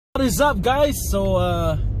What is up, guys? So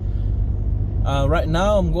right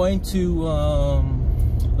now I'm going to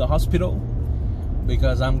the hospital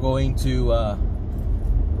because I'm going to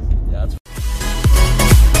yeah, it's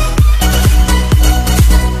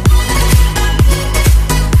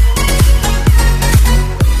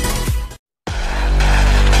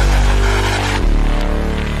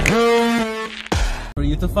for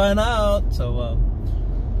you to find out. So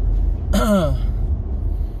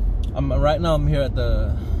right now I'm here at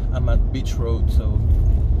I'm at Beach Road, so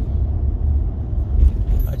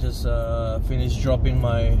I just finished dropping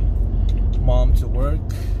my mom to work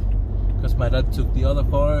because my dad took the other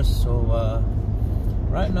cars. So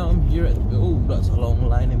right now I'm here at, oh, that's a long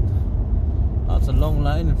line in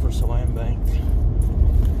for Sawayan Bank.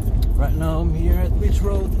 Right now I'm here at Beach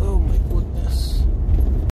Road. Oh my goodness.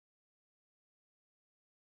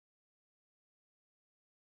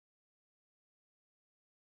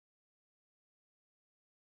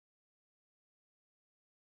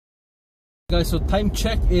 Guys, so time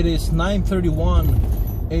check, it is 9:31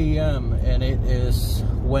 a.m. and it is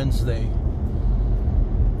Wednesday.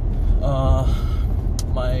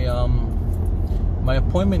 My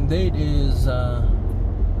appointment date is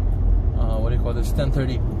what do you call this,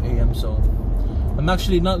 10:30 a.m. so I'm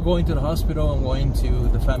actually not going to the hospital. I'm going to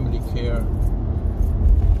the Family Care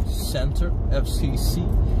Center, FCC.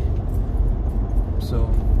 So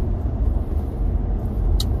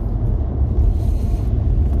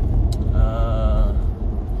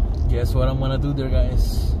guess what I'm gonna do there,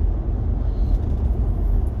 guys?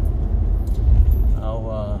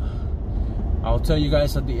 I'll tell you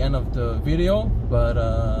guys at the end of the video, but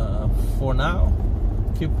for now,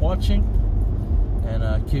 keep watching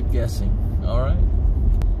and keep guessing. Alright?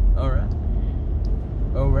 Alright.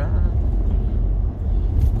 Alright.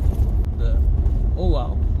 Oh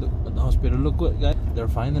wow, look at the hospital. Look what, guys, they're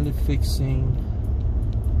finally fixing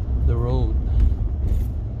the road.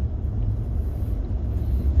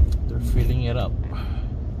 Filling it up.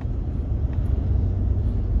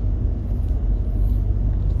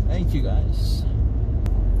 Thank you, guys.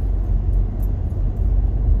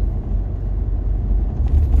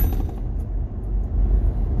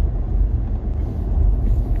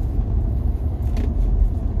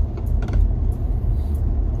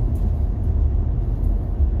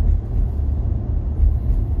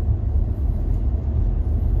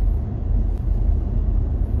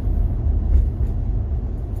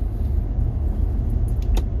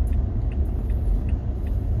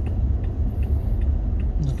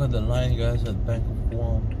 Look at the line, guys, at Bank of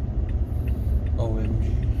Guam.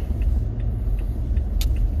 OMG.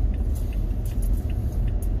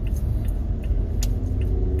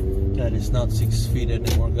 That is not 6 feet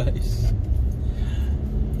anymore, guys.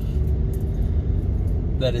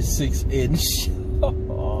 That is 6 inch.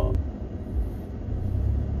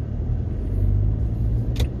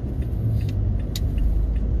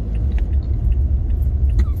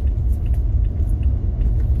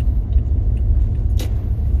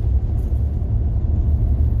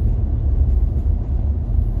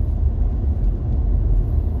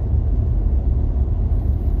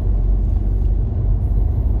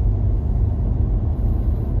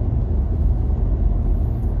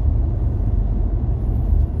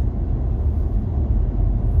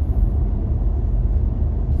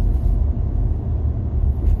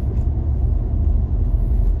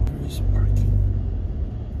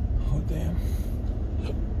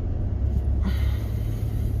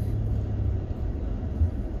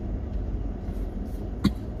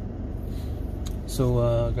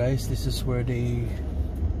 So guys, this is where they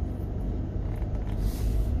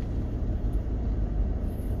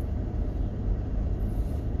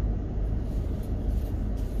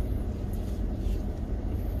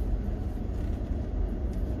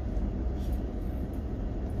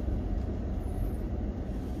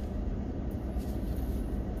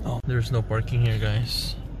there's no parking here,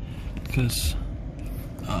 guys, because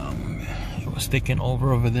it was taken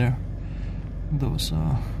over there. Those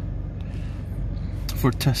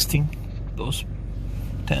for testing those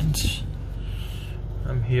tents.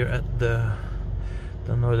 I'm here at the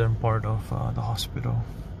northern part of the hospital.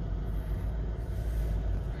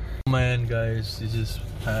 Man, guys, this is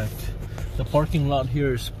packed. The parking lot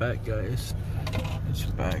here is packed, guys. It's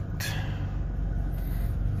packed.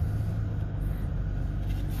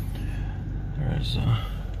 There's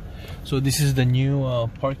so this is the new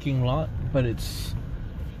parking lot, but it's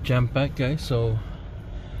jam-packed, guys. So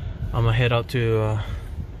I'm gonna head out to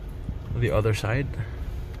the other side.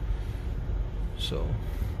 So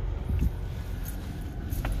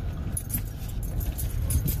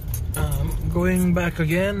going back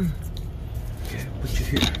again. Okay, put you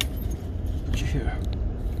here. Put you here.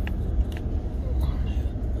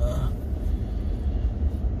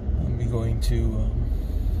 to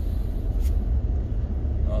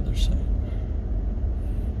the other side.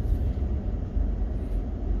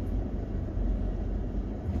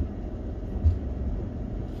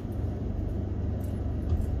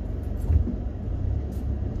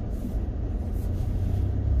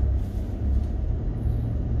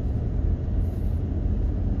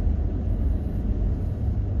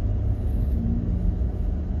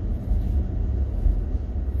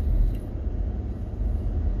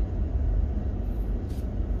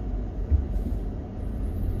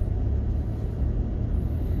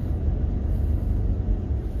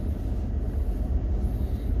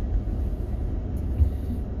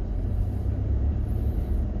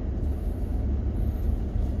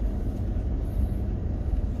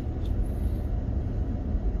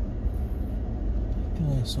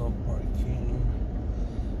 I saw a parking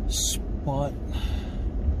spot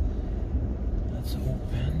that's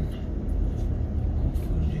open.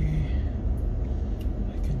 Hopefully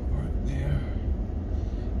I can park there.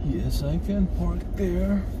 Yes, I can park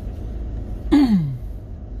there.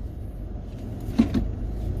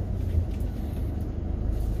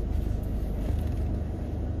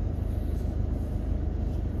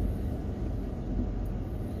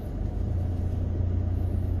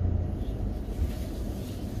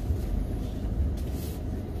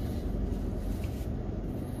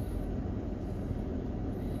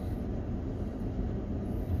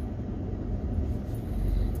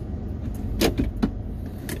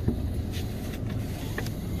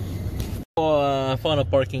 I found a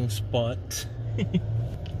parking spot.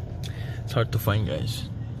 It's hard to find, guys.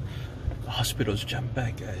 The hospital's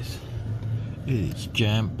jam-packed, guys. It is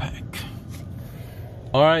jam-packed.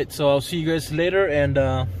 Alright, so I'll see you guys later,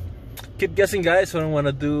 and keep guessing, guys. What I want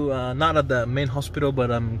to do, not at the main hospital,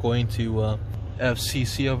 but I'm going to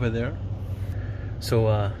FCC over there.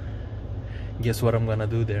 So guess what I'm gonna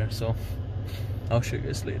do there. So I'll show you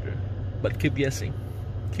guys later, but keep guessing.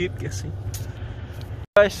 Keep guessing,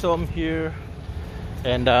 guys. So I'm here,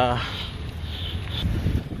 and I'm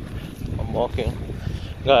walking,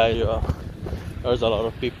 guys. There's a lot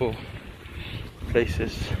of people,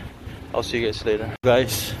 places. I'll see you guys later,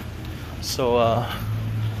 guys. So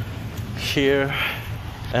here,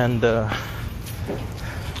 and it's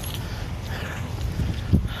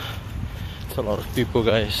a lot of people,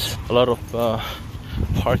 guys. A lot of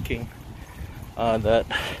parking that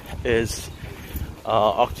is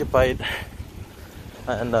occupied,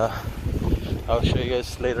 and I'll show you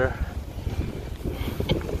guys later.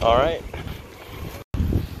 All right.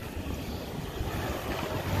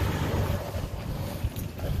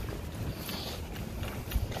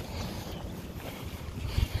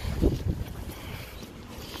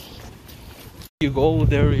 You go,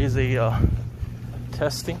 there is a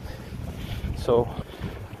testing, so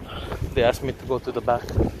they asked me to go to the back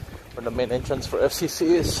where the main entrance for FCC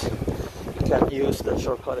is. You can't use that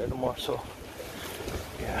shortcut anymore, so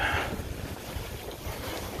yeah.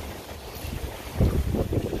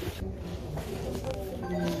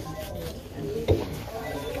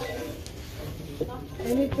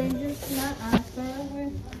 Any changes not after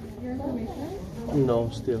with your information? No,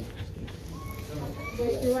 still.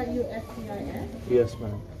 You still at USCIS? Yes,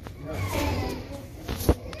 ma'am.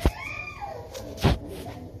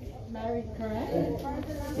 Married, correct?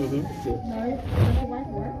 Mm-hmm. Yes. Married, does your wife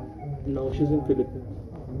work? No, she's in Philippines.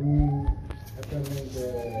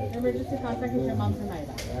 Emergency contact is your mom tonight.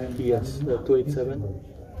 Yes, 287.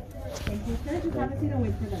 Thank you, sir. Just have a seat and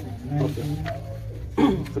wait for the next. Okay.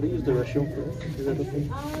 Could I use the restroom first? Is that okay?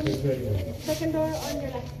 Second door on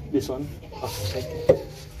your left. This one? Okay, thank you.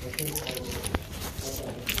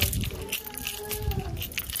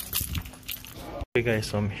 Okay,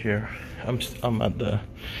 guys, I'm here. I'm at the.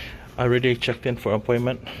 I already checked in for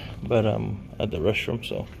appointment, but I'm at the restroom,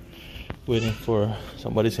 so waiting for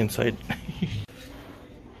somebody's inside.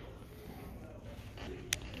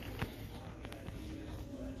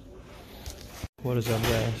 What is up,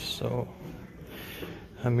 guys? So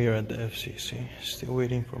I'm here at the FCC, still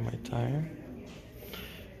waiting for my time,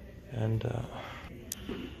 and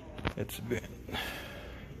it's been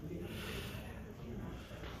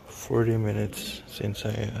 40 minutes since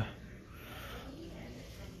I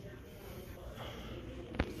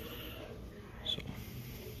so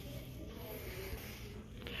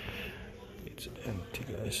it's empty,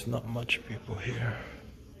 guys. Not much people here.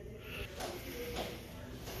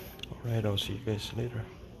 Alright, I'll see you guys later.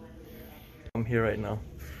 I'm here right now,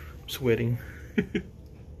 I'm sweating.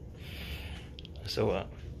 So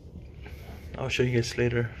I'll show you guys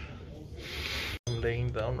later. I'm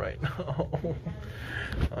laying down right now.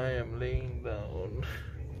 I am laying down.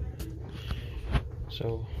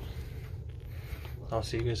 So I'll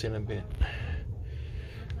see you guys in a bit.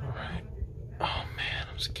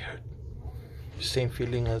 scared. Same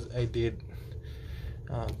feeling as I did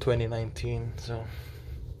 2019. So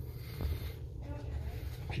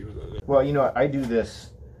well, you know, I do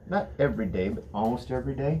this not every day, but almost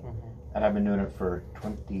every day. And I've been doing it for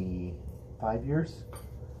 25 years.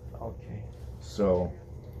 Okay. So,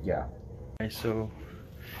 yeah. Okay, so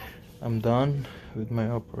I'm done with my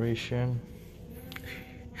operation.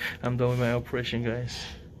 I'm done with my operation, guys.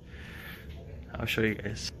 I'll show you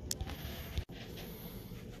guys.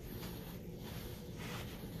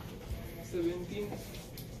 17.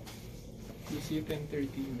 You see you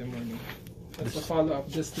 10:30 in the morning. That's a follow-up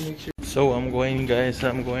just to make sure. So I'm going, guys.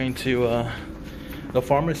 I'm going to the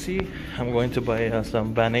pharmacy. I'm going to buy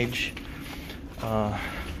some bandage.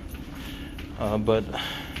 But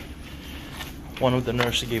one of the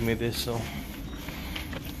nurses gave me this, so.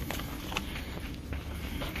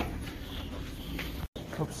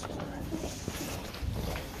 Oops.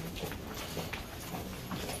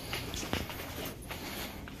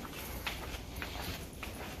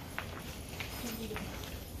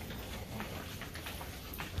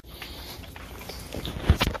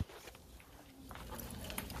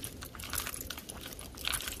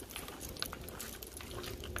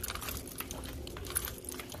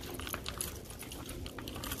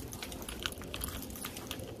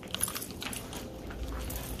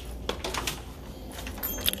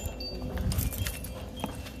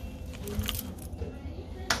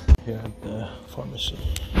 Here at the pharmacy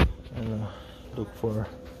and look for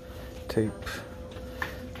tape.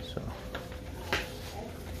 So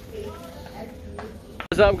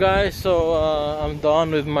what's up, guys? So I'm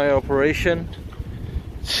done with my operation.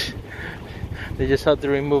 They just had to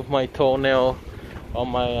remove my toenail on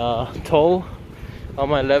my toe on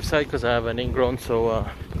my left side because I have an ingrown. So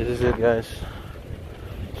this is it, guys.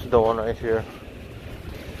 This is the one right here.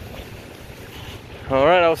 All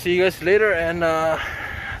right, I'll see you guys later, and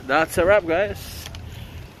that's a wrap, guys.